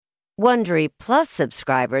Wondery Plus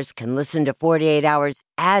subscribers can listen to 48 Hours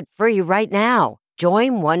ad-free right now.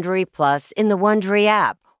 Join Wondery Plus in the Wondery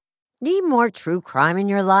app. Need more true crime in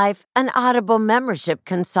your life? An Audible membership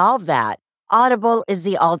can solve that. Audible is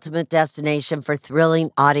the ultimate destination for thrilling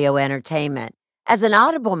audio entertainment. As an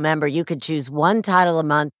Audible member, you can choose one title a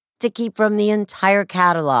month to keep from the entire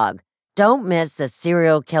catalog. Don't miss The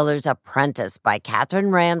Serial Killer's Apprentice by Katherine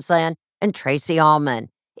Ramsland and Tracy Ullman.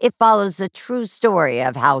 It follows the true story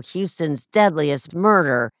of how Houston's deadliest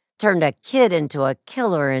murder turned a kid into a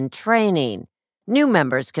killer in training. New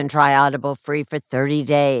members can try Audible free for 30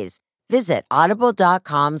 days. Visit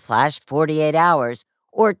audible.com/48 hours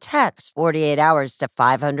or text 48 hours to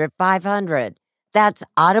 500-500. That's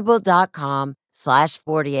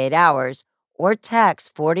audible.com/48 hours or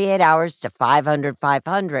text 48 hours to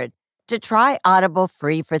 500-500 to try Audible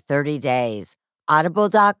free for 30 days.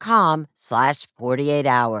 Audible.com/48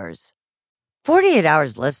 hours. 48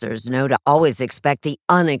 Hours listeners know to always expect the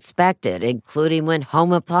unexpected, including when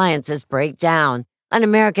home appliances break down. An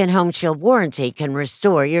American Home Shield warranty can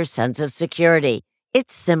restore your sense of security.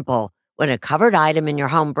 It's simple. When a covered item in your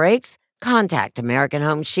home breaks, contact American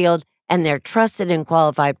Home Shield, and their trusted and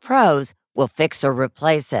qualified pros will fix or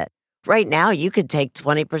replace it. Right now, you could take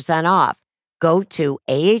 20% off. Go to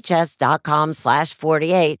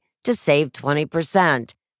ahs.com/48 to save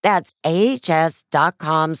 20%. That's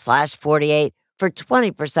ahs.com/48 for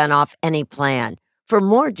 20% off any plan. For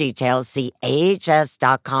more details, see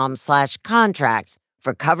ahs.com/contracts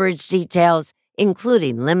for coverage details,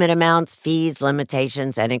 including limit amounts, fees,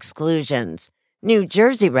 limitations, and exclusions. New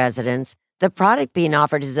Jersey residents, the product being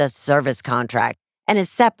offered is a service contract and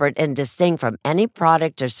is separate and distinct from any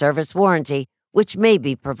product or service warranty which may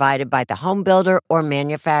be provided by the home builder or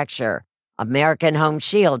manufacturer. American Home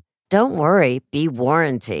Shield. Don't worry, be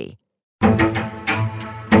warranty.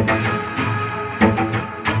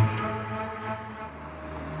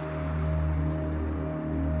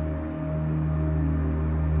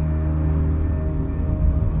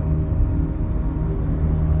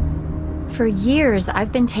 For years,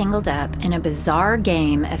 I've been tangled up in a bizarre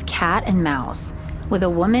game of cat and mouse with a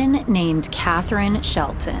woman named Catherine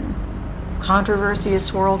Shelton. Controversy has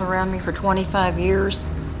swirled around me for 25 years.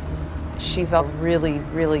 She's a really,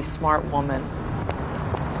 really smart woman.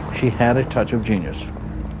 She had a touch of genius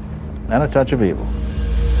and a touch of evil.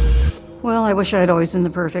 Well, I wish I had always been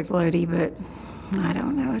the perfect lady, but I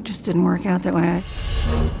don't know. It just didn't work out that way.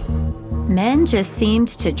 Men just seemed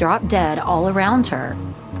to drop dead all around her.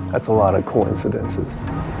 That's a lot of coincidences.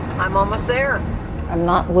 I'm almost there. I'm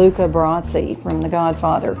not Luca Brasi from The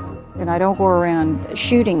Godfather, and I don't go around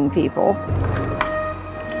shooting people.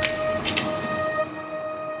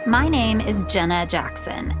 My name is Jenna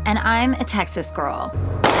Jackson, and I'm a Texas girl.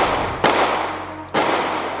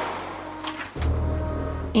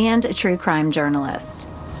 And a true crime journalist.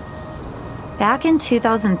 Back in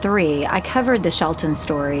 2003, I covered the Shelton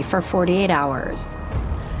story for 48 Hours.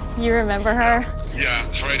 You remember her? Yeah, I'm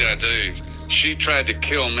afraid I do. She tried to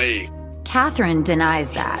kill me. Catherine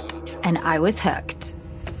denies that, and I was hooked.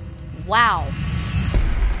 Wow.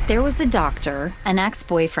 There was a doctor, an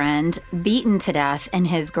ex-boyfriend, beaten to death in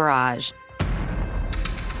his garage.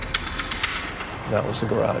 That was the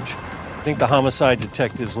garage. I think the homicide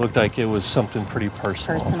detectives looked like it was something pretty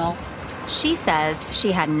personal. She says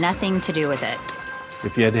she had nothing to do with it.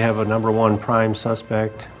 If you had to have a number one prime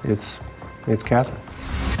suspect, it's Catherine.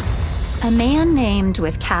 A man named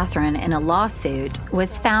with Catherine in a lawsuit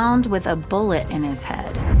was found with a bullet in his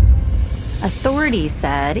head. Authorities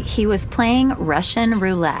said he was playing Russian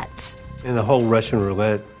roulette. And the whole Russian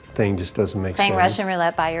roulette thing just doesn't make sense. Playing Russian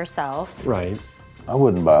roulette by yourself. Right. I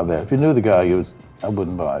wouldn't buy that. If you knew the guy, I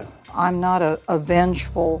wouldn't buy it. I'm not a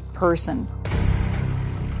vengeful person.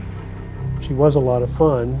 She was a lot of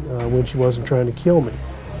fun when she wasn't trying to kill me.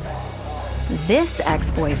 This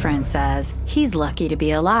ex-boyfriend says he's lucky to be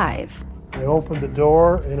alive. I opened the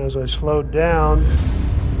door, and as I slowed down,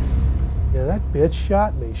 yeah, that bitch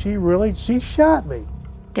shot me. She shot me.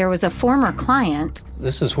 There was a former client.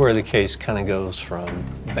 This is where the case kind of goes from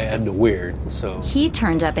bad to weird, so. He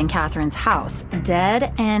turned up in Catherine's house,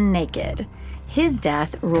 dead and naked. His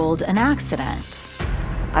death ruled an accident.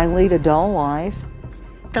 I lead a dull life.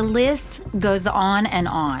 The list goes on and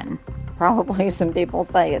on. Probably some people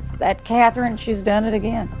say it's that Catherine, she's done it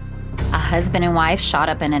again. A husband and wife shot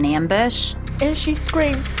up in an ambush. And she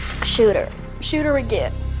screamed, "Shoot her. Shoot her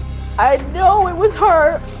again." I know it was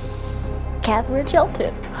her. Catherine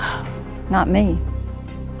Shelton. Not me.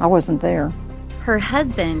 I wasn't there. Her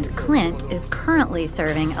husband, Clint, is currently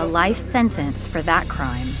serving a life sentence for that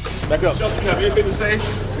crime. Back up. Shelton, you have anything to say?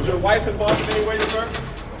 Was your wife involved in any way, sir?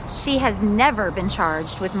 She has never been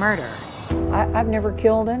charged with murder. I've never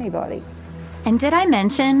killed anybody. And did I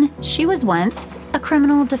mention she was once a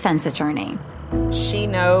criminal defense attorney? She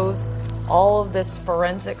knows all of this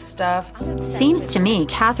forensic stuff. Seems to me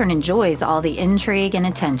Catherine enjoys all the intrigue and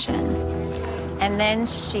attention. And then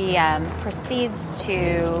she proceeds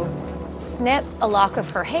to snip a lock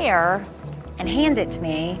of her hair and hand it to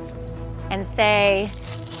me and say,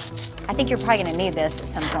 I think you're probably going to need this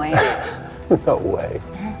at some point. No way.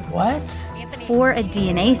 What? For a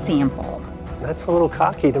DNA sample. That's a little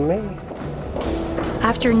cocky to me.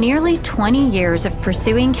 After nearly 20 years of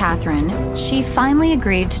pursuing Catherine, she finally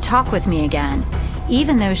agreed to talk with me again,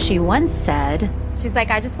 even though she once said, She's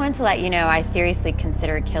like, I just wanted to let you know I seriously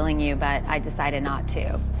considered killing you, but I decided not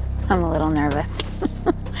to. I'm a little nervous.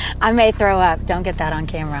 I may throw up. Don't get that on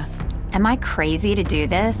camera. Am I crazy to do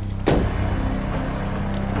this?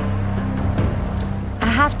 I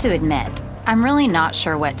have to admit, I'm really not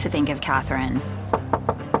sure what to think of Catherine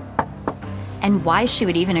and why she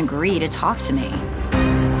would even agree to talk to me.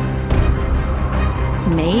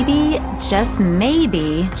 Maybe, just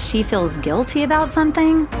maybe, she feels guilty about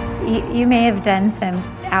something. You may have done some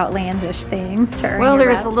outlandish things to earn Well, your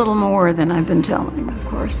there's rep. a little more than I've been telling, of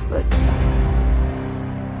course, but...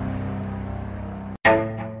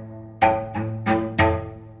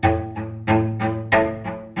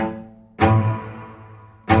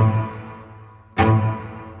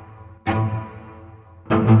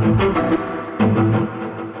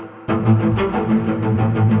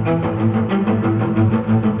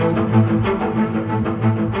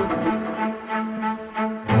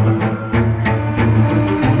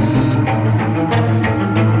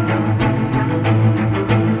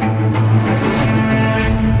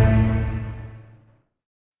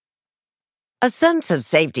 A sense of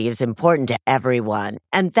safety is important to everyone,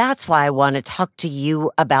 and that's why I want to talk to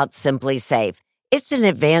you about Simply Safe. It's an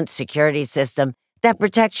advanced security system that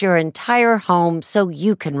protects your entire home so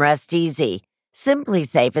you can rest easy. Simply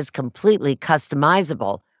Safe is completely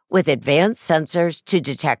customizable with advanced sensors to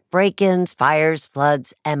detect break-ins, fires,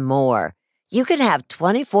 floods, and more. You can have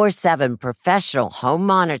 24/7 professional home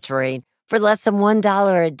monitoring for less than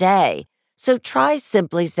 $1 a day. So try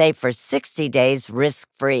Simply Safe for 60 days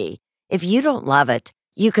risk-free. If you don't love it,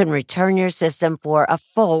 you can return your system for a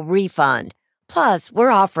full refund. Plus,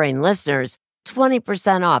 we're offering listeners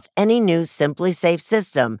 20% off any new Simply Safe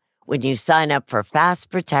system when you sign up for Fast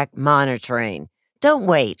Protect monitoring. Don't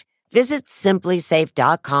wait. Visit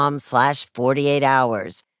simplysafe.com/48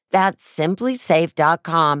 hours. That's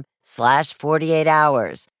simplysafe.com/48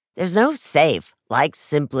 hours. There's no safe like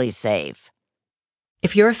Simply Safe.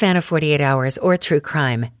 If you're a fan of 48 Hours or true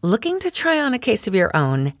crime, looking to try on a case of your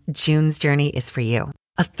own, June's Journey is for you.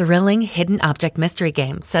 A thrilling hidden object mystery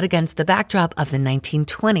game set against the backdrop of the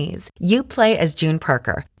 1920s. You play as June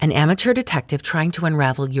Parker, an amateur detective trying to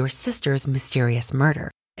unravel your sister's mysterious murder.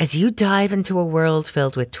 As you dive into a world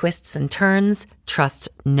filled with twists and turns, trust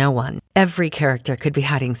no one. Every character could be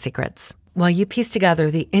hiding secrets. While you piece together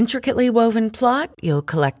the intricately woven plot, you'll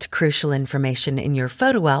collect crucial information in your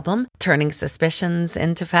photo album, turning suspicions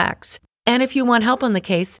into facts. And if you want help on the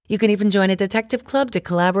case, you can even join a detective club to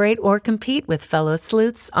collaborate or compete with fellow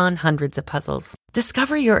sleuths on hundreds of puzzles.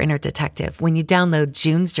 Discover your inner detective when you download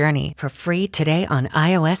June's Journey for free today on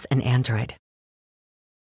iOS and Android.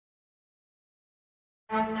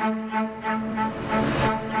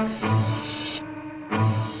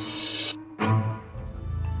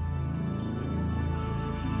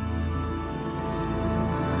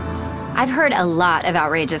 I've heard a lot of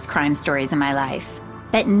outrageous crime stories in my life,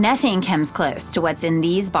 but nothing comes close to what's in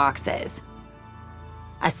these boxes.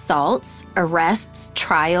 Assaults, arrests,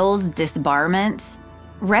 trials, disbarments,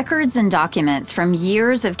 records and documents from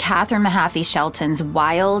years of Catherine Mahaffey Shelton's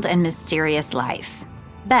wild and mysterious life.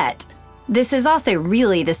 But this is also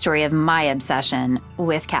really the story of my obsession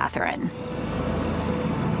with Catherine.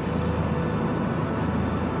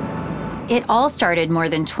 It all started more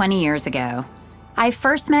than 20 years ago. I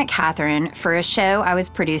first met Catherine for a show I was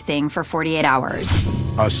producing for 48 Hours.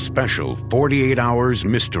 A special 48 Hours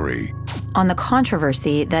mystery. On the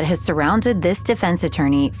controversy that has surrounded this defense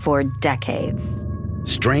attorney for decades.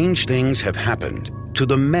 Strange things have happened to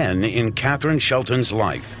the men in Catherine Shelton's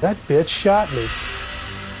life. That bitch shot me.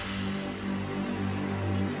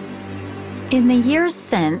 In the years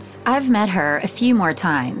since, I've met her a few more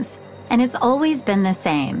times, and it's always been the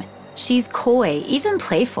same. She's coy, even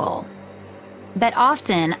playful. But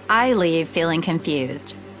often, I leave feeling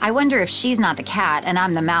confused. I wonder if she's not the cat and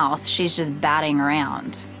I'm the mouse she's just batting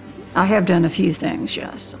around. I have done a few things,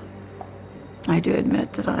 yes. I do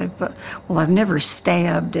admit that I've never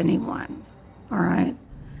stabbed anyone, all right?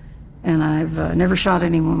 And I've never shot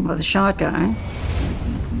anyone with a shotgun.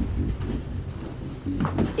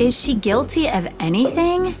 Is she guilty of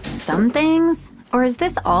anything? Some things? Or is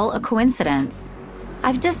this all a coincidence?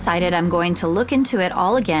 I've decided I'm going to look into it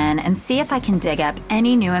all again and see if I can dig up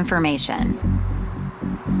any new information.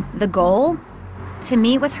 The goal? To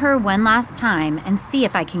meet with her one last time and see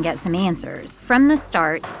if I can get some answers. From the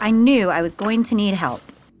start, I knew I was going to need help.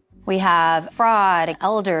 We have fraud,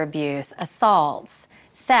 elder abuse, assaults,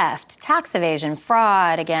 theft, tax evasion,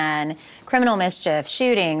 fraud again, criminal mischief,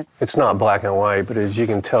 shootings. It's not black and white, but as you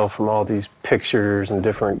can tell from all these pictures and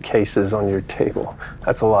different cases on your table,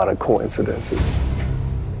 that's a lot of coincidences.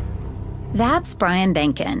 That's Brian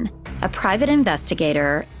Benkin, a private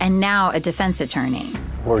investigator and now a defense attorney.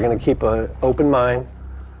 We're going to keep an open mind,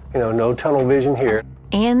 no tunnel vision here.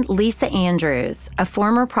 And Lisa Andrews, a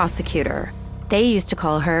former prosecutor. They used to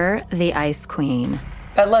call her the Ice Queen.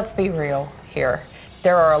 But let's be real here.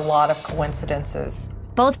 There are a lot of coincidences.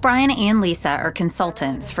 Both Brian and Lisa are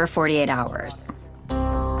consultants for 48 Hours.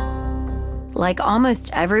 Like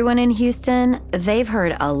almost everyone in Houston, they've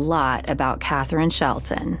heard a lot about Catherine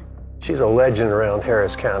Shelton. She's a legend around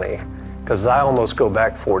Harris County, because I almost go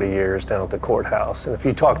back 40 years down at the courthouse. And if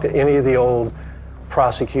you talk to any of the old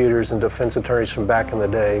prosecutors and defense attorneys from back in the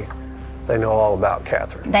day, they know all about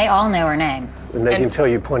Catherine. They all know her name. And they can tell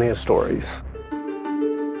you plenty of stories.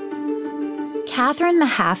 Catherine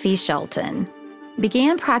Mahaffey Shelton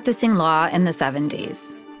began practicing law in the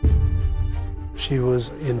 70s. She was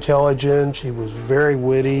intelligent, she was very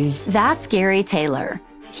witty. That's Gary Taylor.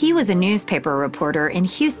 He was a newspaper reporter in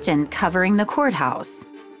Houston covering the courthouse.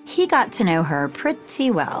 He got to know her pretty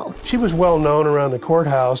well. She was well known around the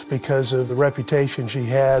courthouse because of the reputation she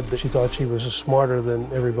had, that she thought she was smarter than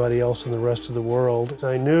everybody else in the rest of the world.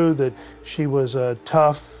 I knew that she was a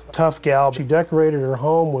tough gal. She decorated her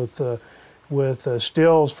home with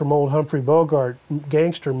stills from old Humphrey Bogart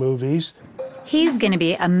gangster movies. He's going to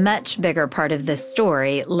be a much bigger part of this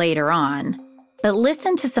story later on. But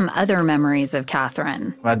listen to some other memories of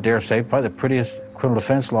Catherine. I dare say probably the prettiest criminal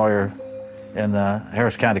defense lawyer in the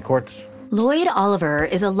Harris County courts. Lloyd Oliver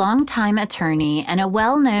is a longtime attorney and a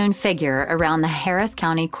well-known figure around the Harris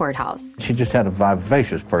County courthouse. She just had a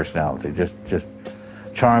vivacious personality, just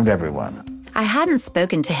charmed everyone. I hadn't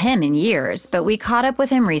spoken to him in years, but we caught up with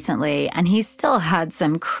him recently, and he still had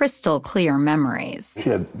some crystal clear memories. She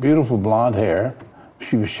had beautiful blonde hair.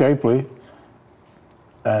 She was shapely,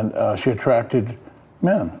 and she attracted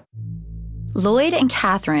men. Lloyd and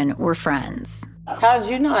Catherine were friends. How did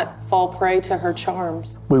you not fall prey to her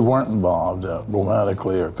charms? We weren't involved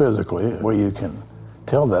romantically or physically. Where you can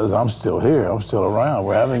tell that is I'm still here, I'm still around.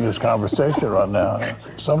 We're having this conversation right now.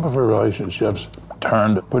 Some of her relationships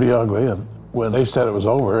turned pretty ugly, and when they said it was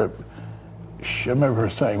over, I remember her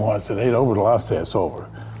saying once, it ain't over till I say it's over.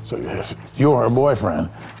 So if you were her boyfriend,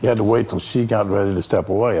 you had to wait till she got ready to step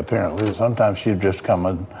away, apparently. Sometimes she'd just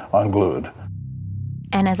come unglued.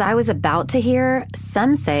 And as I was about to hear,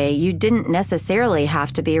 some say you didn't necessarily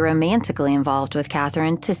have to be romantically involved with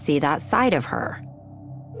Catherine to see that side of her.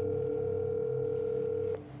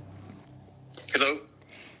 Hello?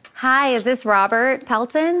 Hi, is this Robert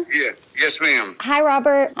Pelton? Yeah, yes, ma'am. Hi,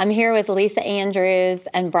 Robert. I'm here with Lisa Andrews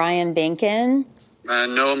and Brian Benkin. I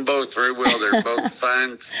know them both very well. They're both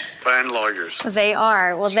fine lawyers. They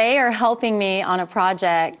are. Well, they are helping me on a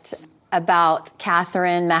project about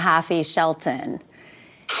Catherine Mahaffey Shelton.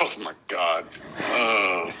 Oh, my God.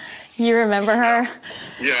 Oh. You remember her?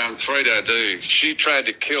 Yeah, I'm afraid I do. She tried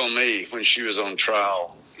to kill me when she was on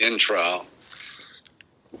trial, in trial.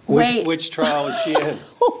 Wait. Which trial was she in?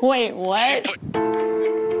 Wait, what?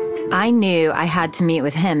 I knew I had to meet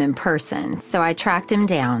with him in person, so I tracked him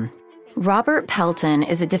down. Robert Pelton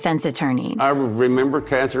is a defense attorney. I remember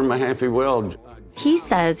Catherine Mahaffey well. He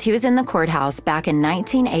says he was in the courthouse back in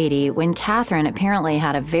 1980 when Catherine apparently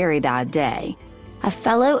had a very bad day. A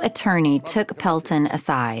fellow attorney took Pelton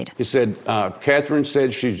aside. He said, Catherine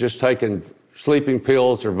said she's just taking sleeping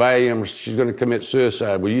pills or Valium. She's going to commit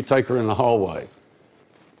suicide. Will you take her in the hallway?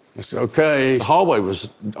 I said, okay. The hallway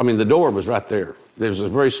the door was right there. There was a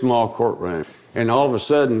very small courtroom. And all of a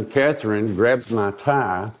sudden, Catherine grabs my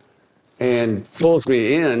tie and pulls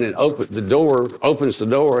me in and opens the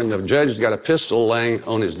door, and the judge's got a pistol laying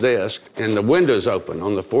on his desk, and the window's open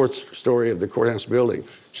on the 4th story of the courthouse building.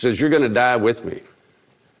 She says, you're going to die with me.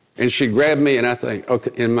 And she grabbed me, and I think,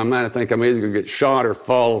 okay, in my mind, I think I'm either going to get shot or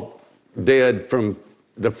fall dead from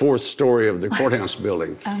the 4th story of the courthouse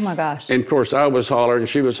building. Oh, my gosh. And, of course, I was hollering,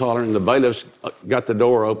 she was hollering. The bailiffs got the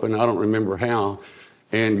door open, I don't remember how,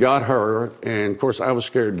 and got her. And, of course, I was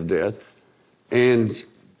scared to death. And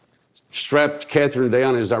strapped Catherine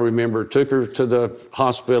down, as I remember, took her to the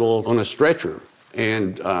hospital on a stretcher,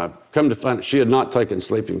 and come to find out she had not taken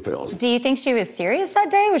sleeping pills. Do you think she was serious that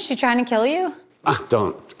day? Was she trying to kill you? I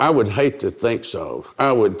don't. I would hate to think so.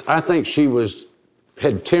 I think she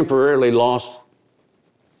had temporarily lost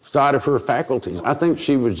sight of her faculties. I think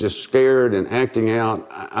she was just scared and acting out.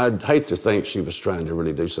 I'd hate to think she was trying to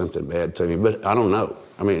really do something bad to me, but I don't know.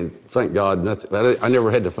 I mean, thank God, nothing. I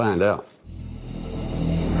never had to find out.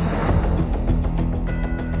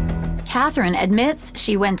 Catherine admits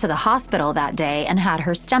she went to the hospital that day and had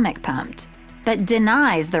her stomach pumped, but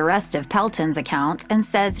denies the rest of Pelton's account and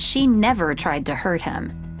says she never tried to hurt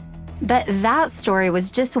him. But that story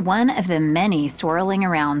was just one of the many swirling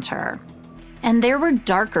around her. And there were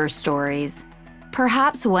darker stories.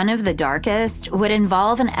 Perhaps one of the darkest would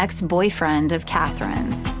involve an ex-boyfriend of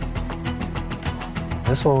Catherine's.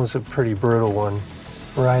 This one was a pretty brutal one,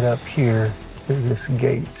 right up here through this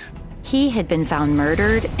gate. He had been found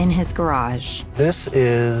murdered in his garage. This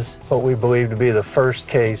is what we believe to be the first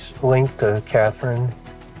case linked to Catherine.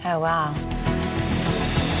 Oh, wow.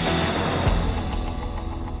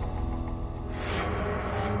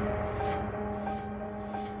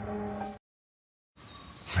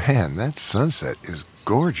 Man, that sunset is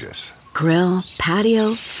gorgeous. Grill,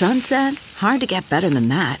 patio, sunset. Hard to get better than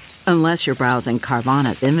that. Unless you're browsing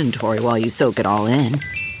Carvana's inventory while you soak it all in.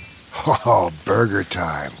 Oh, burger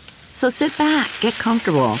time. So sit back, get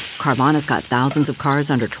comfortable. Carvana's got thousands of cars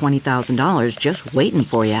under $20,000 just waiting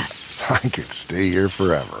for you. I could stay here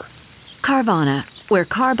forever. Carvana, where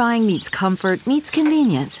car buying meets comfort meets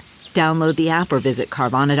convenience. Download the app or visit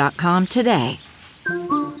Carvana.com today.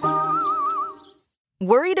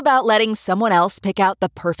 Worried about letting someone else pick out the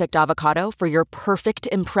perfect avocado for your perfect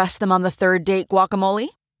impress-them-on-the-third-date guacamole?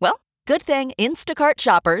 Well, good thing Instacart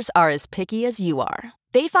shoppers are as picky as you are.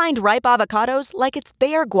 They find ripe avocados like it's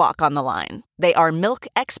their guac on the line. They are milk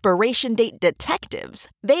expiration date detectives.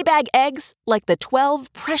 They bag eggs like the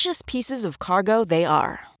 12 precious pieces of cargo they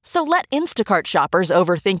are. So let Instacart shoppers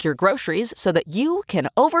overthink your groceries so that you can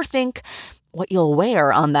overthink what you'll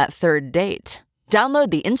wear on that third date. Download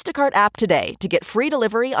the Instacart app today to get free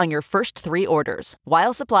delivery on your first 3 orders,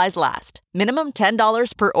 while supplies last. Minimum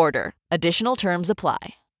 $10 per order. Additional terms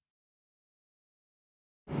apply.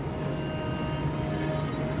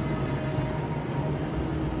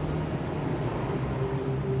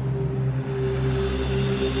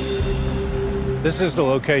 This is the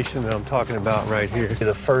location that I'm talking about right here.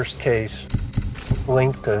 The first case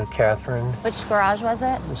linked to Catherine. Which garage was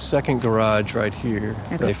it? The second garage right here.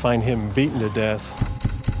 Okay. They find him beaten to death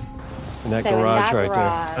in that garage right there.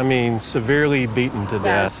 I mean, severely beaten to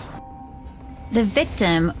death. The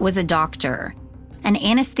victim was a doctor, an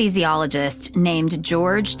anesthesiologist named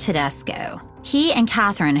George Tedesco. He and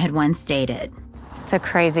Catherine had once dated. It's a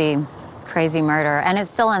crazy, crazy murder, and it's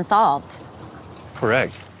still unsolved.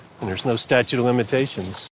 Correct. And there's no statute of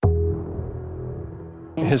limitations.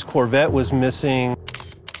 His Corvette was missing,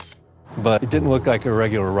 but it didn't look like a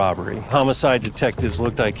regular robbery. Homicide detectives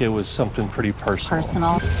looked like it was something pretty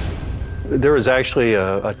personal. There was actually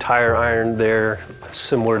a tire iron there,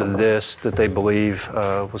 similar to this, that they believe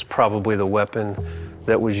was probably the weapon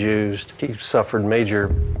that was used. He suffered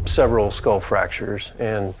several skull fractures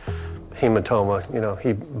and hematoma. You know,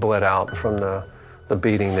 he bled out from the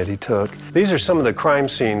beating that he took. These are some of the crime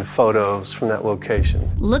scene photos from that location.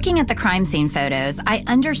 Looking at the crime scene photos, I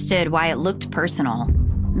understood why it looked personal.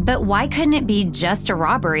 But why couldn't it be just a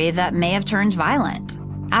robbery that may have turned violent?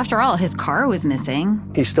 After all, his car was missing.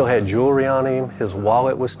 He still had jewelry on him. His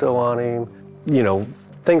wallet was still on him. You know,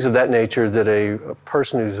 things of that nature that a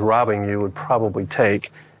person who's robbing you would probably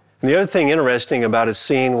take. And the other thing interesting about a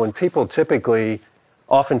scene, when people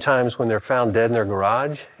oftentimes when they're found dead in their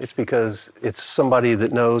garage, it's because it's somebody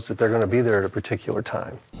that knows that they're going to be there at a particular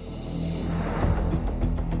time.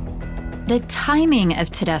 The timing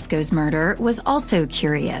of Tedesco's murder was also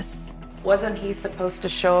curious. Wasn't he supposed to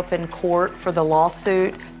show up in court for the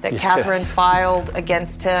lawsuit that Catherine filed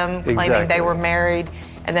against him, claiming they were married,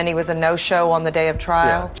 and then he was a no-show on the day of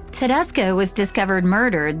trial? Yeah. Tedesco was discovered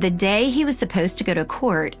murdered the day he was supposed to go to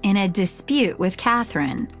court in a dispute with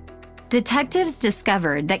Catherine. Detectives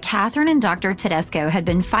discovered that Catherine and Dr. Tedesco had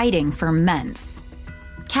been fighting for months.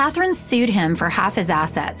 Catherine sued him for half his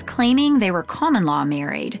assets, claiming they were common law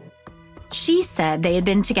married. She said they had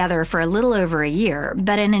been together for a little over a year,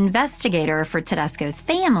 but an investigator for Tedesco's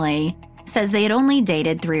family says they had only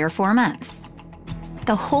dated 3 or 4 months.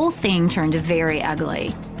 The whole thing turned very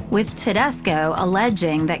ugly, with Tedesco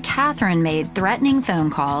alleging that Catherine made threatening phone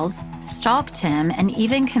calls, stalked him, and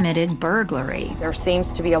even committed burglary. There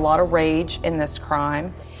seems to be a lot of rage in this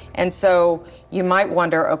crime, And so you might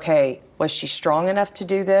wonder, okay, was she strong enough to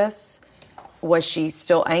do this? Was she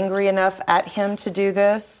still angry enough at him to do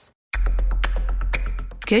this?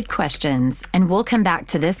 Good questions, and we'll come back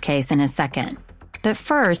to this case in a second. But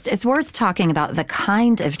first, it's worth talking about the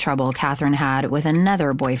kind of trouble Catherine had with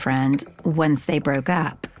another boyfriend once they broke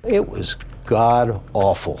up. It was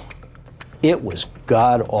god-awful. It was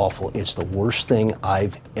god-awful. It's the worst thing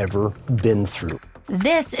I've ever been through.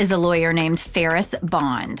 This is a lawyer named Ferris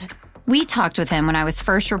Bond. We talked with him when I was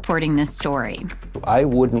first reporting this story. I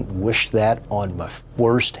wouldn't wish that on my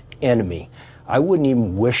worst enemy. I wouldn't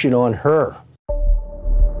even wish it on her.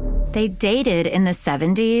 They dated in the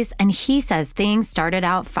 70s, and he says things started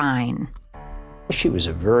out fine. She was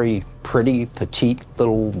a very pretty, petite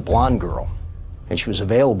little blonde girl, and she was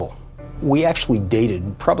available. We actually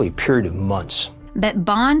dated probably a period of months. But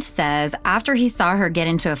Bond says after he saw her get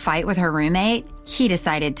into a fight with her roommate, he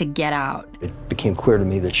decided to get out. It became clear to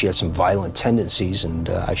me that she had some violent tendencies, and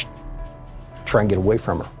I should try and get away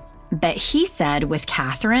from her. But he said with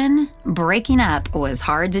Catherine, breaking up was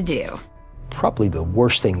hard to do. Probably the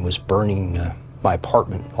worst thing was burning my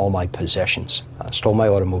apartment, all my possessions. Stole my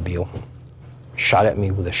automobile, shot at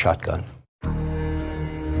me with a shotgun.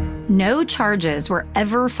 No charges were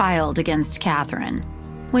ever filed against Catherine.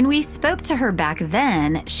 When we spoke to her back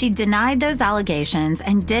then, she denied those allegations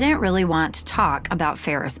and didn't really want to talk about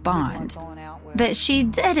Ferris Bond. But she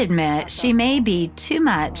did admit she may be too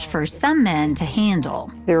much for some men to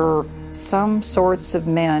handle. There are some sorts of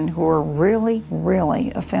men who are really,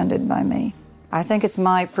 really offended by me. I think it's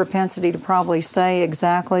my propensity to probably say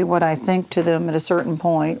exactly what I think to them at a certain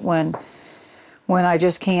point when I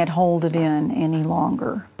just can't hold it in any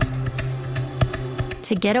longer.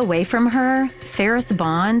 To get away from her, Ferris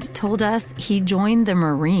Bond told us he joined the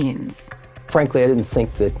Marines. Frankly, I didn't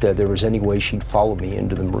think that there was any way she'd follow me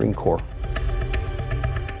into the Marine Corps.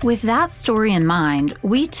 With that story in mind,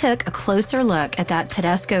 we took a closer look at that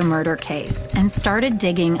Tedesco murder case and started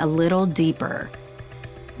digging a little deeper.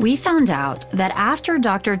 We found out that after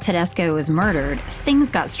Dr. Tedesco was murdered, things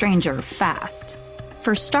got stranger fast.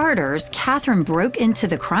 For starters, Catherine broke into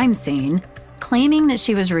the crime scene, claiming that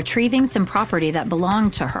she was retrieving some property that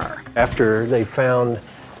belonged to her. After they found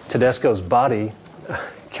Tedesco's body,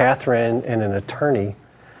 Catherine and an attorney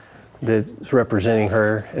that's representing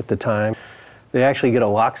her at the time, they actually get a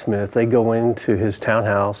locksmith. They go into his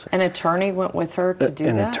townhouse. An attorney went with her to do that?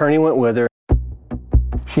 An attorney went with her.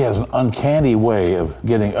 She has an uncanny way of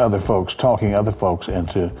getting other folks, talking other folks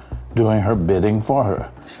into doing her bidding for her.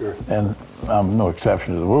 Sure. And I'm no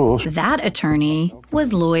exception to the rules. That attorney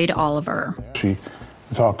was Lloyd Oliver. She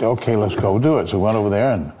talked, okay, let's go do it. So we went over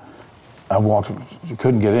there and I walked,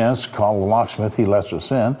 couldn't get in, so called the locksmith, he lets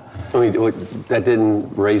us in. I mean, that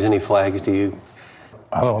didn't raise any flags to you?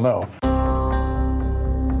 I don't know.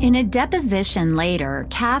 In a deposition later,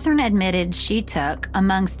 Catherine admitted she took,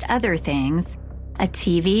 amongst other things, a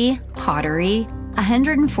TV, pottery,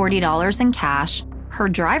 $140 in cash, her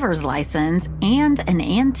driver's license, and an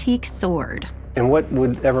antique sword. And what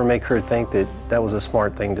would ever make her think that that was a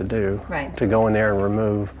smart thing to do? Right. To go in there and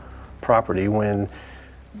remove property when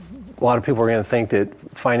a lot of people are going to think that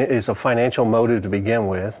it's a financial motive to begin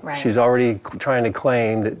with. Right. She's already trying to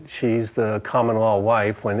claim that she's the common law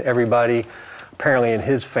wife when everybody apparently in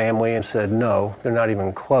his family and said no, they're not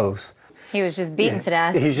even close. He was just beaten to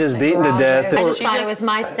death. He's just beaten to death. I just thought it was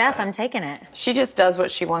my stuff. I'm taking it. She just does what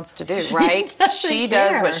she wants to do, right? She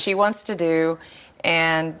does what she wants to do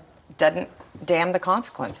and doesn't damn the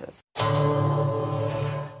consequences.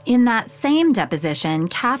 In that same deposition,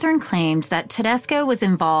 Catherine claimed that Tedesco was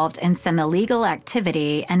involved in some illegal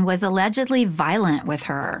activity and was allegedly violent with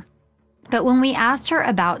her. But when we asked her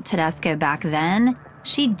about Tedesco back then,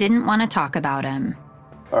 she didn't want to talk about him.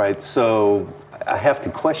 All right, so I have to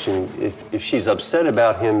question if she's upset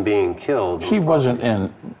about him being killed. She wasn't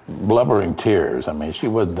in blubbering tears. I mean, she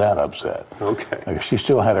wasn't that upset. Okay. Like, she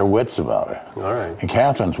still had her wits about her. All right. And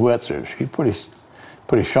Catherine's wits she's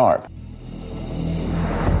pretty sharp.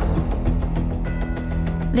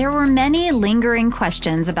 There were many lingering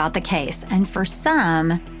questions about the case, and for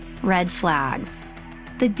some, red flags.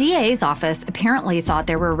 The DA's office apparently thought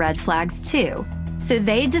there were red flags too, so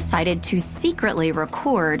they decided to secretly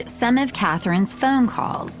record some of Catherine's phone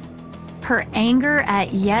calls. Her anger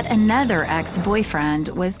at yet another ex-boyfriend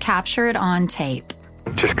was captured on tape.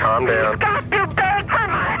 Just calm down. Got to beg for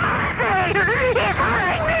my mercy! He's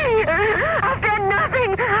hurting me! I've done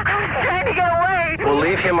nothing! I'm trying to get away! Well,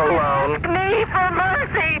 leave him alone. Me for mercy!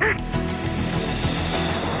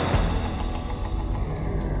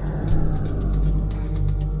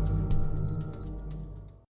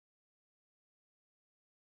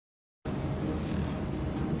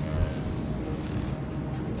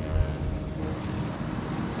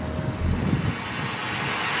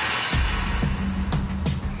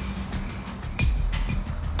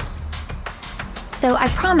 So I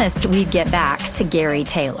promised we'd get back to Gary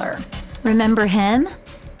Taylor. Remember him?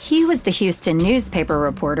 He was the Houston newspaper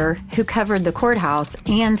reporter who covered the courthouse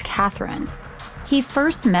and Catherine. He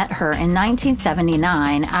first met her in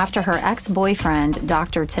 1979 after her ex-boyfriend,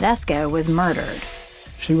 Dr. Tedesco, was murdered.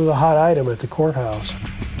 She was a hot item at the courthouse.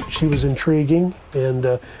 She was intriguing,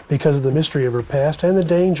 and because of the mystery of her past and the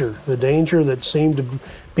danger that seemed to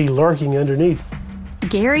be lurking underneath.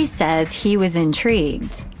 Gary says he was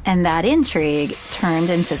intrigued, and that intrigue turned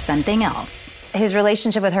into something else. His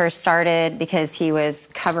relationship with her started because he was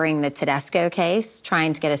covering the Tedesco case,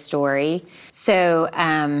 trying to get a story. So,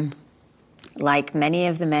 like many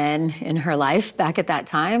of the men in her life back at that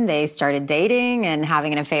time, they started dating and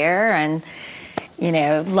having an affair, and, you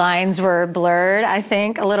know, lines were blurred, I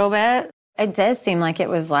think, a little bit. It does seem like it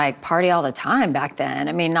was like party all the time back then.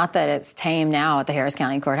 I mean, not that it's tame now at the Harris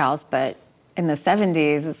County Courthouse, but in the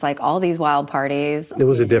 70s, it's like all these wild parties. It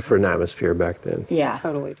was a different atmosphere back then. Yeah.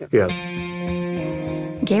 Totally different. Yeah.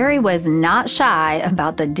 Gary was not shy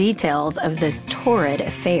about the details of this torrid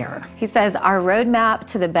affair. He says, our roadmap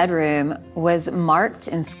to the bedroom was marked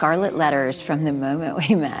in scarlet letters from the moment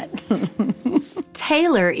we met.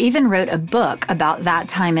 Taylor even wrote a book about that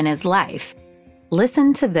time in his life.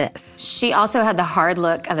 Listen to this. She also had the hard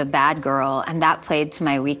look of a bad girl, and that played to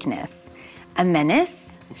my weakness. A menace?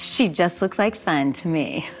 She just looked like fun to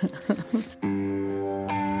me.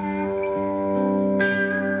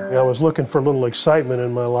 I was looking for a little excitement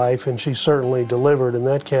in my life, and she certainly delivered in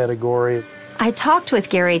that category. I talked with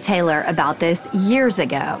Gary Taylor about this years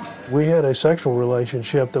ago. We had a sexual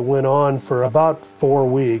relationship that went on for about 4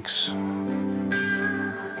 weeks.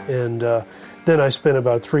 And then I spent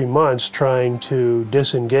about 3 months trying to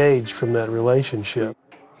disengage from that relationship.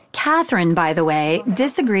 Catherine, by the way,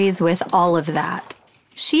 disagrees with all of that.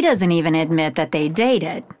 She doesn't even admit that they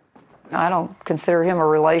dated. I don't consider him a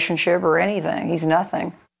relationship or anything. He's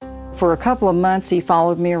nothing. For a couple of months, he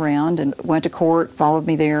followed me around and went to court, followed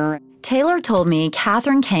me there. Taylor told me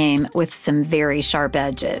Catherine came with some very sharp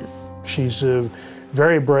edges. She's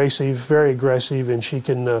very abrasive, very aggressive, and she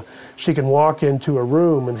can walk into a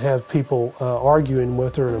room and have people arguing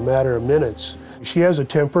with her in a matter of minutes. She has a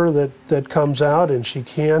temper that comes out, and she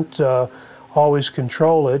can't always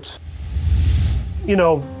control it. You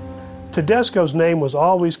know, Tedesco's name was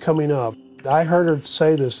always coming up. I heard her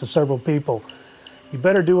say this to several people. You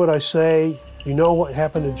better do what I say. You know what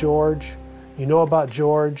happened to George. You know about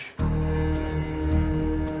George.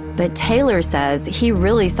 But Taylor says he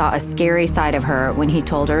really saw a scary side of her when he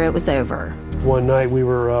told her it was over. One night we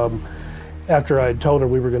were, after I had told her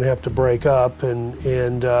we were going to have to break up,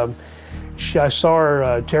 I saw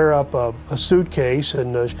her tear up a suitcase,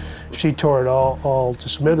 and she tore it all to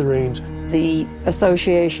smithereens. The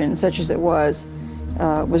association, such as it was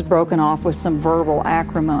broken off with some verbal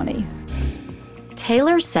acrimony.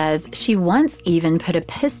 Taylor says she once even put a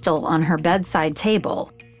pistol on her bedside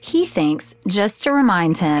table. He thinks just to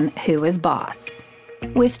remind him who was boss.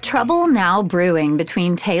 With trouble now brewing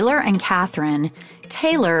between Taylor and Catherine,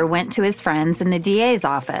 Taylor went to his friends in the DA's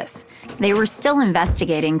office. They were still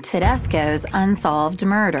investigating Tedesco's unsolved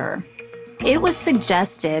murder. It was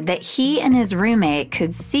suggested that he and his roommate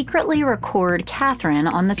could secretly record Catherine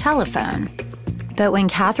on the telephone. But when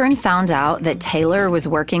Catherine found out that Taylor was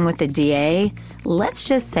working with the DA, let's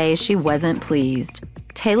just say she wasn't pleased.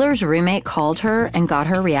 Taylor's roommate called her and got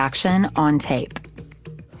her reaction on tape.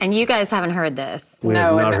 And you guys haven't heard this.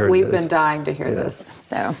 No, and we've been dying to hear this.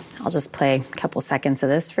 So I'll just play a couple seconds of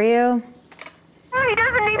this for you. He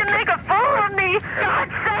doesn't need to make a fool of me.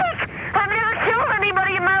 God's sake! I've never killed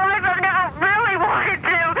anybody in my life. I've never really wanted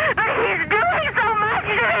to. But he's doing so much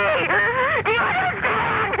to me. Do you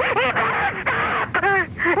understand? He better stop.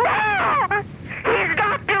 No! He's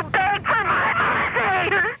got to beg for my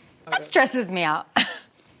mercy. That stresses me out.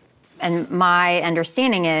 And my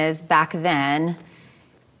understanding is back then,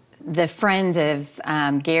 the friend of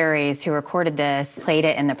Gary's who recorded this played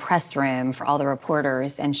it in the press room for all the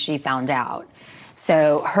reporters, and she found out.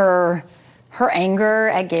 So her anger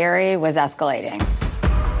at Gary was escalating.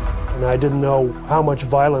 And I didn't know how much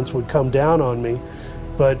violence would come down on me,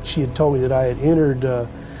 but she had told me that I had entered,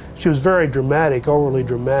 she was very dramatic, overly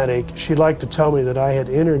dramatic. She liked to tell me that I had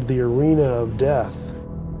entered the arena of death.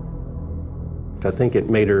 I think it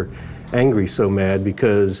made her angry so mad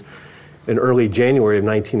because in early January of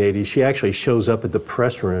 1980, she actually shows up at the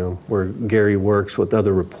press room where Gary works with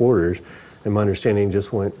other reporters, and my understanding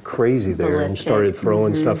just went crazy there and started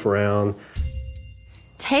throwing stuff around.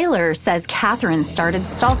 Taylor says Catherine started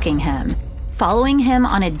stalking him, following him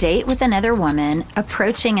on a date with another woman,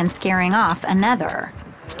 approaching and scaring off another.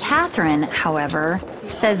 Catherine, however,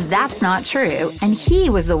 says that's not true, and he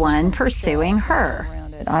was the one pursuing her.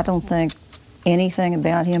 I don't think anything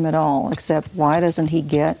about him at all, except why doesn't he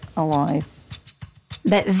get a life?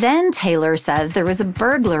 But then Taylor says there was a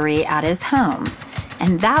burglary at his home,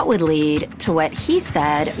 and that would lead to what he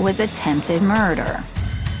said was attempted murder.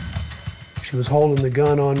 She was holding the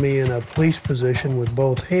gun on me in a police position with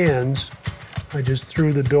both hands. I just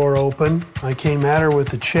threw the door open. I came at her with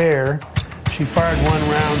the chair. She fired one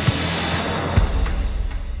round.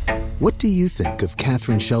 What do you think of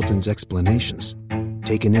Catherine Shelton's explanations?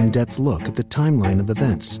 Take an in-depth look at the timeline of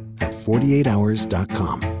events at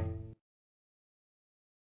 48hours.com.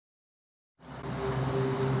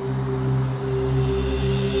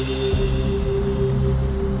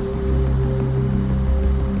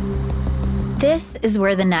 This is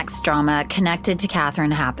where the next drama connected to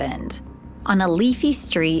Catherine happened, on a leafy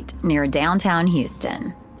street near downtown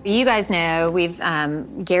Houston. You guys know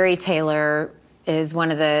Gary Taylor is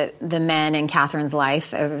one of the men in Catherine's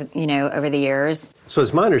life over the years. So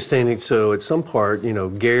it's my understanding, so at some part,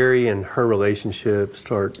 Gary and her relationship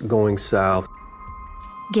start going south.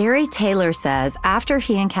 Gary Taylor says after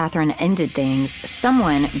he and Catherine ended things,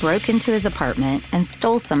 someone broke into his apartment and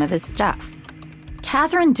stole some of his stuff.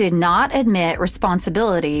 Catherine did not admit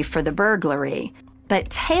responsibility for the burglary, but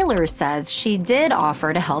Taylor says she did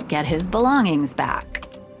offer to help get his belongings back.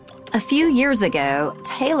 A few years ago,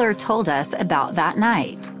 Taylor told us about that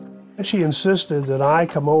night. She insisted that I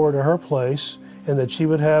come over to her place and that she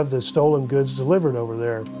would have the stolen goods delivered over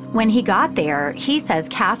there. When he got there, he says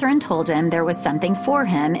Catherine told him there was something for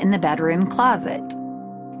him in the bedroom closet.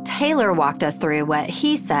 Taylor walked us through what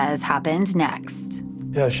he says happened next.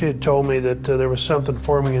 Yeah, she had told me that there was something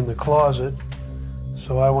for me in the closet.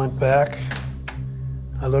 So I went back,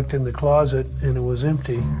 I looked in the closet, and it was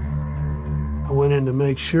empty. I went in to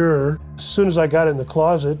make sure. As soon as I got in the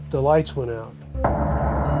closet, the lights went out.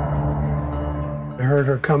 I heard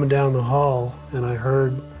her coming down the hall, and I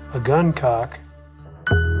heard a gun cock.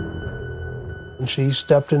 And she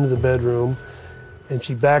stepped into the bedroom, and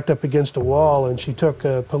she backed up against a wall, and she took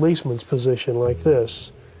a policeman's position like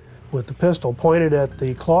this, with the pistol pointed at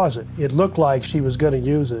the closet. It looked like she was going to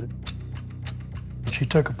use it. She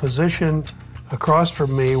took a position across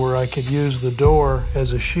from me where I could use the door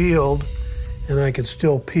as a shield, and I could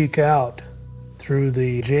still peek out through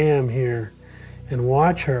the jamb here and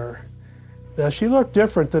watch her. Now, she looked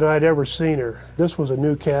different than I'd ever seen her. This was a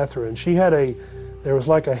new Catherine. There was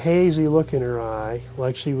like a hazy look in her eye,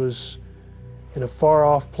 like she was in a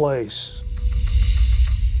far-off place.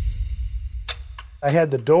 I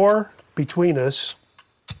had the door between us,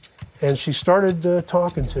 and she started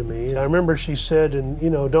talking to me. I remember she said,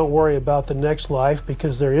 don't worry about the next life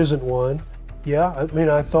because there isn't one. Yeah,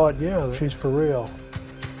 I thought, yeah, she's for real.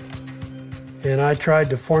 And I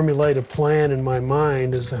tried to formulate a plan in my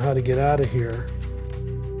mind as to how to get out of here.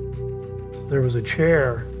 There was a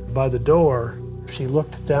chair by the door. She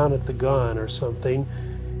looked down at the gun or something,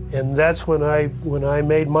 and that's when I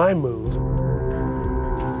made my move.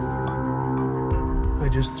 I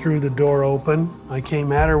just threw the door open. I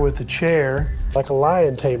came at her with the chair, like a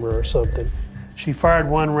lion tamer or something. She fired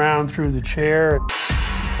one round through the chair.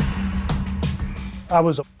 I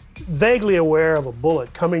was vaguely aware of a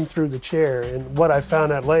bullet coming through the chair, and what I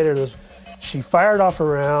found out later was she fired off a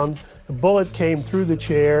round, the bullet came through the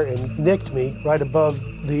chair and nicked me right above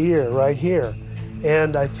the ear, right here.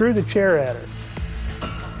 And I threw the chair at her.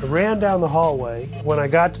 I ran down the hallway. When I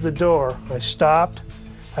got to the door, I stopped.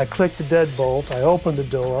 I clicked the deadbolt, I opened the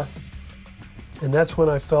door, and that's when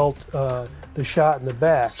I felt the shot in the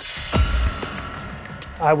back.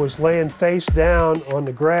 I was laying face down on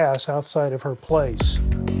the grass outside of her place.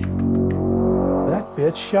 That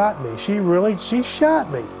bitch shot me. She shot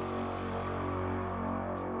me.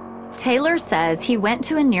 Taylor says he went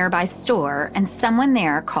to a nearby store and someone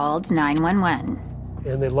there called 911.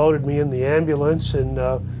 And they loaded me in the ambulance, and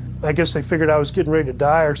I guess they figured I was getting ready to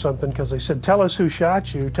die or something, because they said, tell us who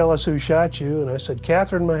shot you, tell us who shot you. And I said,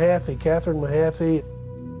 Catherine Mahaffey, Catherine Mahaffey.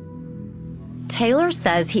 Taylor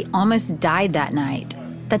says he almost died that night,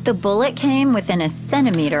 that the bullet came within a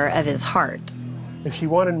centimeter of his heart. If she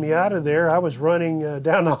wanted me out of there, I was running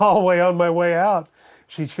down the hallway on my way out.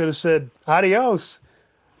 She could have said, adios,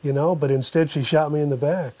 but instead she shot me in the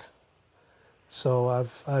back. So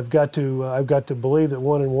I've got to believe that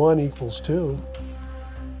 1 and 1 equals 2.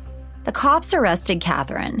 The cops arrested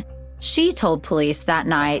Catherine. She told police that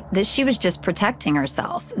night that she was just protecting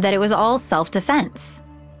herself, that it was all self-defense.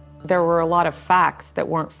 There were a lot of facts that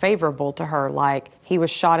weren't favorable to her, like he was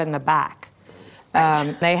shot in the back.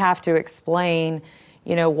 Right. They have to explain,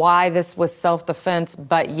 why this was self-defense,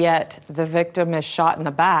 but yet the victim is shot in the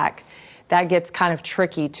back. that gets kind of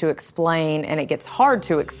tricky to explain, and it gets hard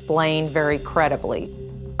to explain very credibly.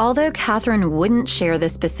 Although Catherine wouldn't share the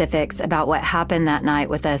specifics about what happened that night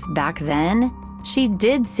with us back then, she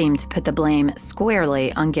did seem to put the blame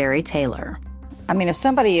squarely on Gary Taylor. I mean, if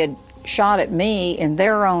somebody had shot at me in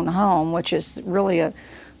their own home, which is really a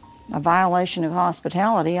violation of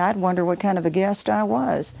hospitality, I'd wonder what kind of a guest I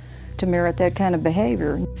was to merit that kind of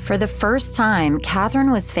behavior. For the first time,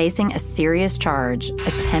 Catherine was facing a serious charge,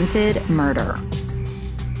 attempted murder.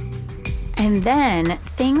 And then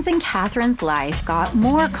things in Catherine's life got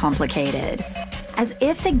more complicated. As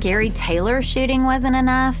if the Gary Taylor shooting wasn't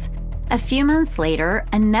enough, a few months later,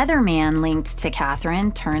 another man linked to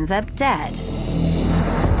Catherine turns up dead.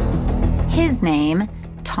 His name,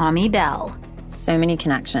 Tommy Bell. So many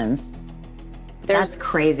connections. That's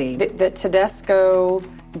crazy. The Tedesco,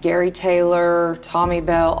 Gary Taylor, Tommy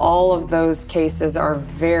Bell, all of those cases are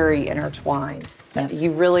very intertwined. Yep.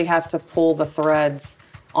 You really have to pull the threads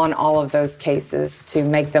on all of those cases to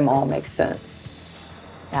make them all make sense.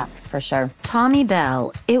 Yeah, for sure. Tommy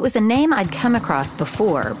Bell. It was a name I'd come across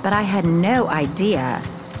before, but I had no idea.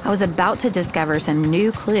 I was about to discover some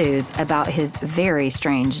new clues about his very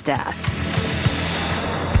strange death.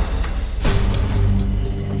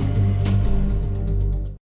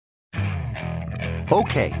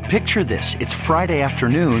 Okay, picture this. It's Friday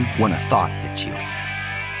afternoon when a thought hits you.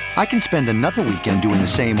 I can spend another weekend doing the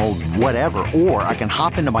same old whatever, or I can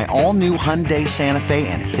hop into my all-new Hyundai Santa Fe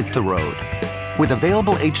and hit the road. With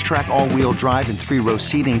available H-Track all-wheel drive and 3-row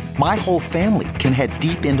seating, my whole family can head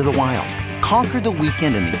deep into the wild. Conquer the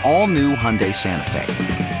weekend in the all-new Hyundai Santa Fe.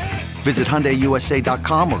 Visit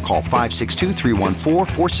HyundaiUSA.com or call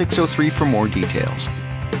 562-314-4603 for more details.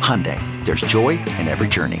 Hyundai, there's joy in every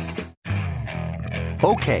journey.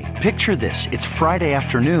 Okay, picture this. It's Friday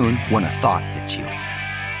afternoon when a thought hits you.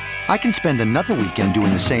 I can spend another weekend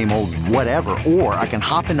doing the same old whatever, or I can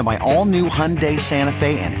hop into my all-new Hyundai Santa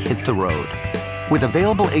Fe and hit the road. With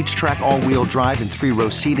available H-Track all-wheel drive and 3-row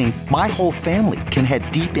seating, my whole family can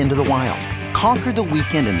head deep into the wild. Conquer the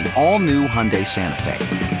weekend in the all-new Hyundai Santa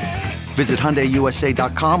Fe. Visit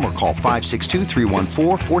HyundaiUSA.com or call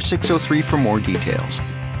 562-314-4603 for more details.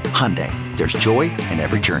 Hyundai, there's joy in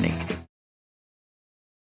every journey.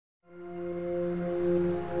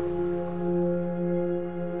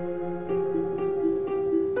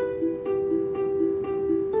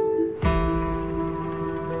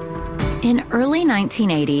 In early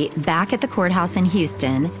 1980, back at the courthouse in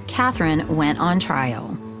Houston, Catherine went on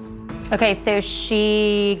trial. Okay, so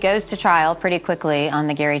she goes to trial pretty quickly on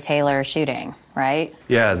the Gary Taylor shooting, right?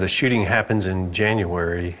 Yeah, the shooting happens in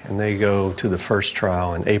January, and they go to the first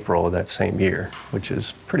trial in April of that same year, which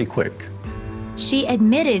is pretty quick. She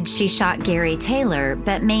admitted she shot Gary Taylor,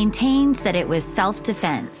 but maintained that it was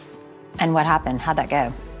self-defense. And what happened? How'd that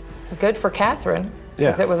go? Good for Catherine,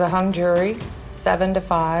 because it was a hung jury,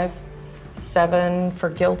 7-5. 7 for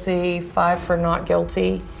guilty, 5 for not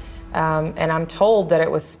guilty. And I'm told that it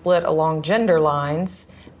was split along gender lines.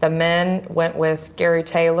 The men went with Gary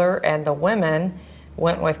Taylor and the women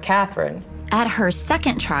went with Catherine. At her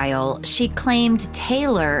second trial, she claimed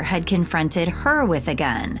Taylor had confronted her with a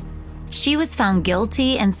gun. She was found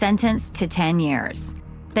guilty and sentenced to 10 years,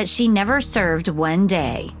 but she never served one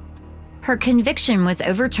day. Her conviction was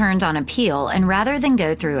overturned on appeal, and rather than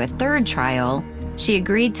go through a third trial, she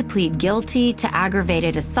agreed to plead guilty to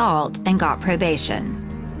aggravated assault and got probation.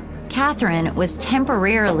 Catherine was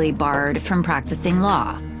temporarily barred from practicing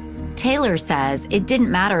law. Taylor says it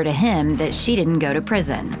didn't matter to him that she didn't go to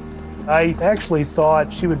prison. I actually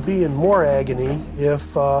thought she would be in more agony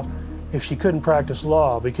if she couldn't practice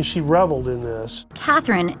law, because she reveled in this.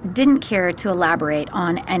 Catherine didn't care to elaborate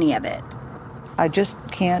on any of it. I just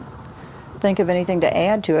can't think of anything to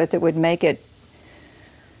add to it that would make it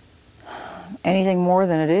anything more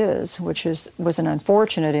than it is, which was an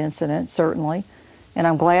unfortunate incident, certainly, and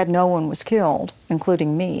I'm glad no one was killed,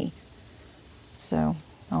 including me. So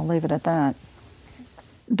I'll leave it at that.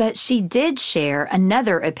 But she did share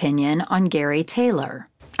another opinion on Gary Taylor.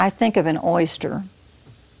 I think of an oyster,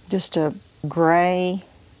 just a gray,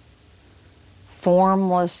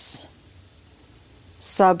 formless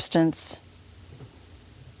substance,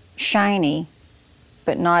 shiny,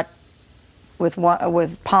 but not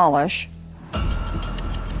with polish.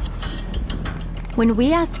 When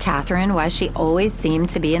we asked Catherine why she always seemed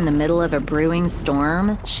to be in the middle of a brewing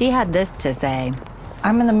storm, she had this to say.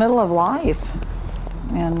 I'm in the middle of life,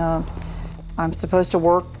 and I'm supposed to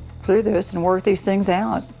work through this and work these things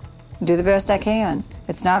out, do the best I can.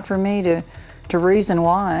 It's not for me to reason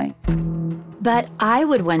why. But I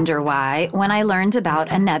would wonder why when I learned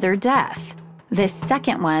about another death, this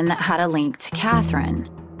second one that had a link to Catherine.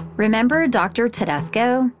 Remember Dr.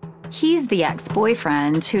 Tedesco? He's the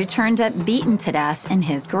ex-boyfriend who turned up beaten to death in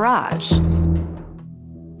his garage.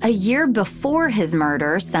 A year before his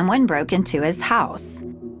murder, someone broke into his house.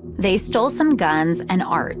 They stole some guns and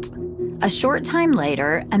art. A short time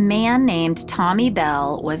later, a man named Tommy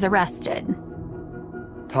Bell was arrested.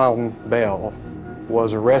 Tom Bell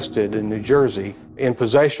was arrested in New Jersey in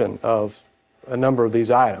possession of a number of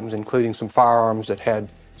these items, including some firearms that had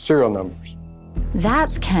serial numbers.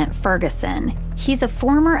 That's Kent Ferguson. He's a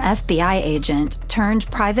former FBI agent turned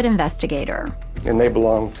private investigator. And they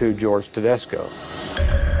belonged to George Tedesco.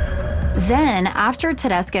 Then, after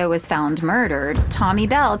Tedesco was found murdered, Tommy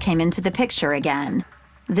Bell came into the picture again.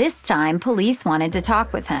 This time, police wanted to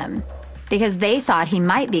talk with him because they thought he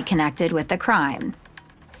might be connected with the crime.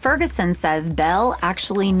 Ferguson says Bell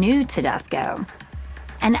actually knew Tedesco.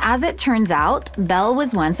 And as it turns out, Bell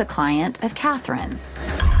was once a client of Catherine's.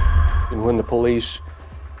 And when the police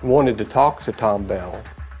wanted to talk to Tom Bell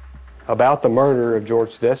about the murder of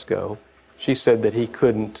George Tedesco, she said that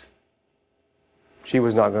she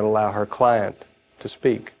was not going to allow her client to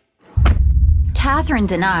speak. Catherine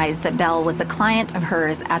denies that Bell was a client of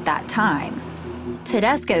hers at that time.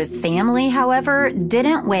 Tedesco's family, however,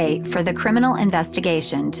 didn't wait for the criminal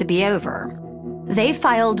investigation to be over. They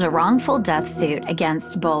filed a wrongful death suit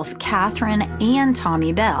against both Catherine and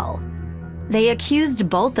Tommy Bell. They accused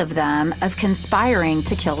both of them of conspiring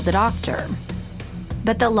to kill the doctor.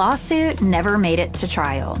 But the lawsuit never made it to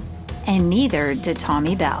trial, and neither did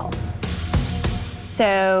Tommy Bell.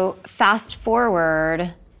 So fast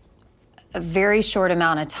forward a very short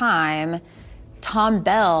amount of time, Tom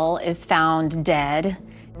Bell is found dead.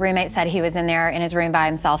 Roommate said he was in there in his room by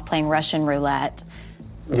himself playing Russian roulette.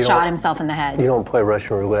 Shot himself in the head. You don't play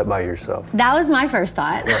Russian roulette by yourself. That was my first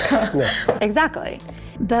thought. No. Exactly.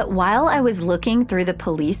 But while I was looking through the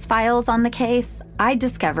police files on the case, I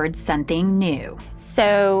discovered something new.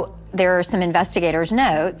 So there are some investigators'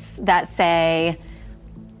 notes that say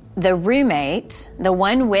the roommate, the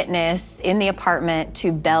one witness in the apartment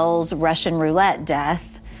to Bell's Russian roulette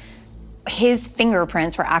death, his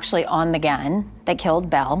fingerprints were actually on the gun that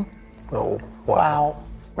killed Bell. Oh, wow.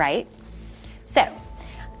 Right? So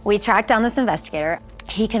we tracked down this investigator.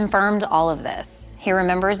 He confirmed all of this. He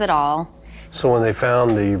remembers it all. So when they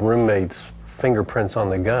found the roommate's fingerprints on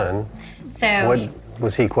the gun,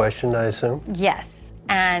 was he questioned, I assume? Yes.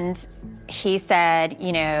 And he said,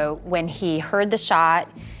 when he heard the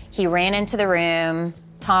shot, he ran into the room,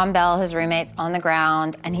 Tom Bell, his roommate's on the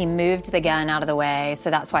ground, and he moved the gun out of the way, so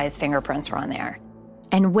that's why his fingerprints were on there.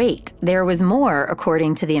 And wait, there was more,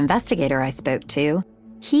 according to the investigator I spoke to.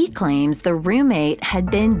 He claims the roommate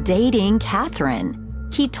had been dating Catherine.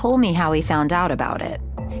 He told me how he found out about it.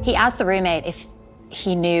 He asked the roommate if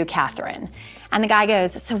he knew Catherine. And the guy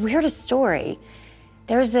goes, it's the weirdest story.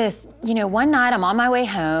 There's this, one night I'm on my way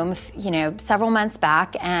home, several months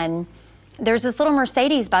back, and there's this little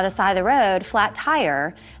Mercedes by the side of the road, flat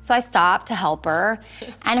tire. So I stopped to help her,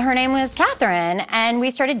 and her name was Catherine, and we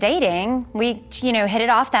started dating. We, hit it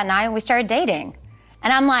off that night, and we started dating.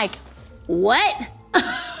 And I'm like, what?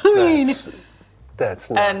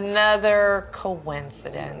 That's nuts. Another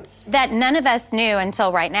coincidence. That none of us knew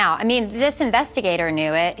until right now. I mean, this investigator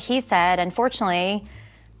knew it. He said, unfortunately,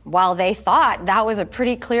 while they thought that was a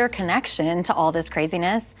pretty clear connection to all this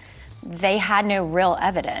craziness, they had no real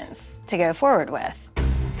evidence to go forward with.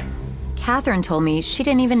 Catherine told me she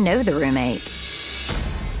didn't even know the roommate.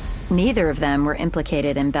 Neither of them were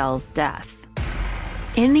implicated in Bell's death.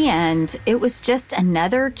 In the end, it was just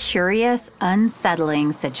another curious,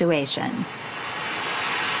 unsettling situation.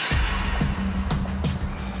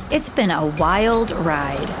 It's been a wild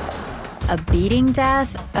ride. A beating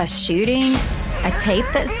death, a shooting, a tape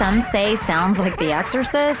that some say sounds like The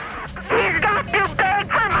Exorcist. He's got to beg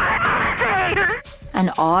for my mercy.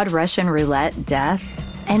 An odd Russian roulette death,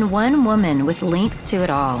 and one woman with links to it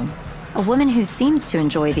all. A woman who seems to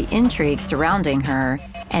enjoy the intrigue surrounding her,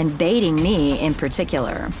 and baiting me in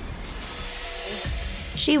particular.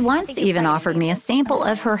 She once even offered me a sample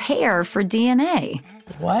of her hair for DNA.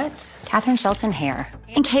 What? Catherine Shelton hair.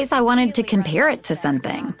 In case I wanted to compare it to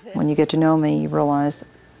something. When you get to know me, you realize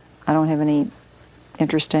I don't have any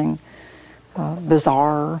interesting,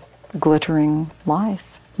 bizarre, glittering life.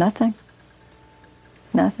 Nothing.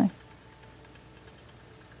 Nothing.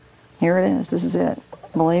 Here it is. This is it.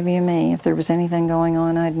 Believe you me, if there was anything going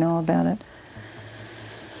on, I'd know about it.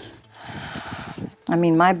 I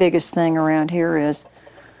mean, my biggest thing around here is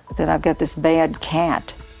that I've got this bad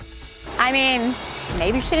cat. I mean,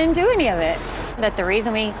 maybe she didn't do any of it. But the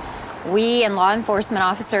reason we and law enforcement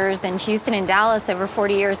officers in Houston and Dallas over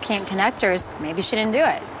 40 years can't connect her is maybe she didn't do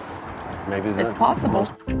it. Maybe it's possible.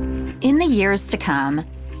 In the years to come,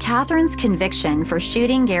 Catherine's conviction for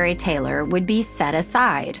shooting Gary Taylor would be set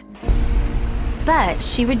aside. But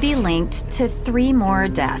she would be linked to 3 more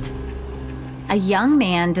deaths. A young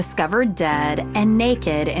man discovered dead and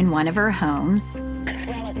naked in one of her homes.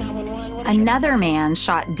 Another man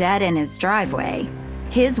shot dead in his driveway.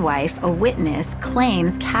 His wife, a witness,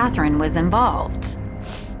 claims Catherine was involved.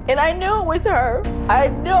 And I knew it was her. I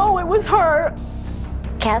know it was her.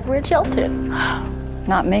 Catherine Shelton.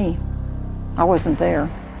 Not me. I wasn't there.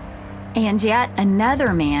 And yet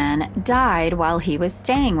another man died while he was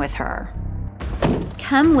staying with her.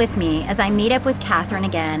 Come with me as I meet up with Catherine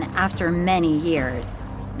again after many years.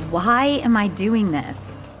 Why am I doing this?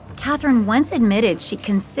 Catherine once admitted she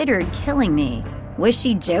considered killing me. Was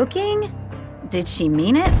she joking? Did she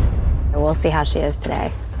mean it? We'll see how she is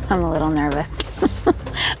today. I'm a little nervous.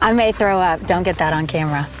 I may throw up. Don't get that on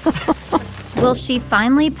camera. Will she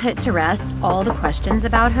finally put to rest all the questions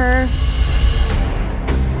about her?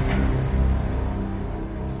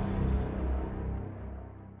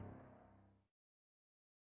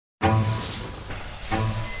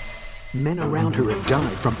 Men around her have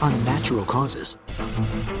died from unnatural causes.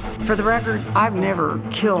 For the record, I've never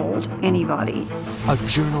killed anybody. A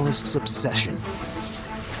journalist's obsession.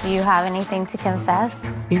 Do you have anything to confess?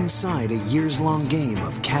 Inside a years-long game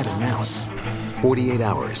of cat and mouse. 48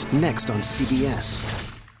 Hours, next on CBS.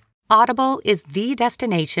 Audible is the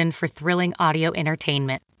destination for thrilling audio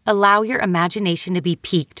entertainment. Allow your imagination to be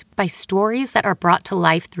piqued by stories that are brought to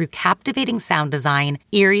life through captivating sound design,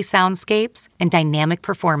 eerie soundscapes, and dynamic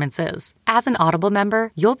performances. As an Audible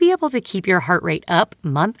member, you'll be able to keep your heart rate up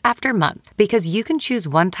month after month because you can choose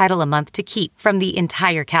one title a month to keep from the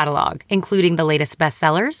entire catalog, including the latest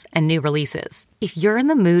bestsellers and new releases. If you're in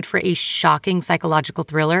the mood for a shocking psychological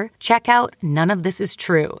thriller, check out None of This Is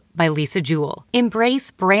True by Lisa Jewell. Embrace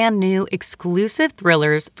brand new exclusive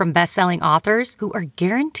thrillers from best-selling authors who are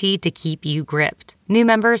guaranteed to keep you gripped. New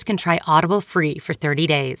members can try Audible free for 30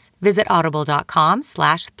 days. Visit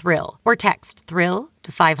audible.com/thrill or text thrill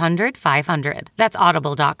to 500-500. That's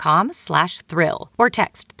audible.com/thrill or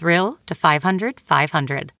text thrill to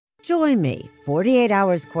 500-500. Join me, 48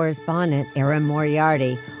 Hours correspondent Erin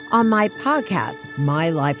Moriarty, on my podcast,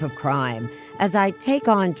 My Life of Crime, as I take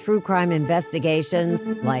on true crime investigations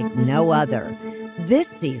like no other. This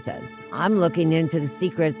season, I'm looking into the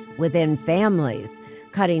secrets within families,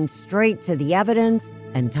 cutting straight to the evidence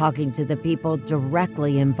and talking to the people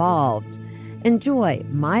directly involved. Enjoy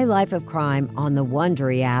My Life of Crime on the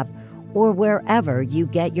Wondery app or wherever you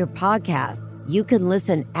get your podcasts. You can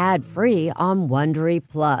listen ad-free on Wondery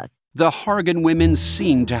Plus. The Hargan women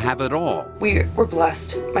seemed to have it all. We were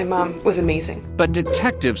blessed. My mom was amazing. But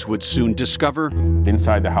detectives would soon discover...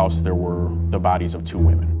 Inside the house, there were the bodies of 2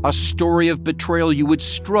 women. A story of betrayal you would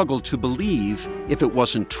struggle to believe if it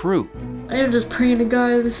wasn't true. I am just praying to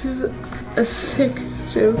God, this is a sick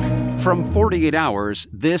joke. From 48 Hours,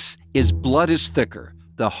 this is Blood is Thicker,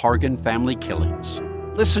 the Hargan Family Killings.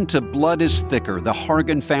 Listen to Blood is Thicker, the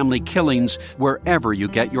Hargan Family Killings, wherever you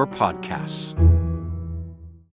get your podcasts.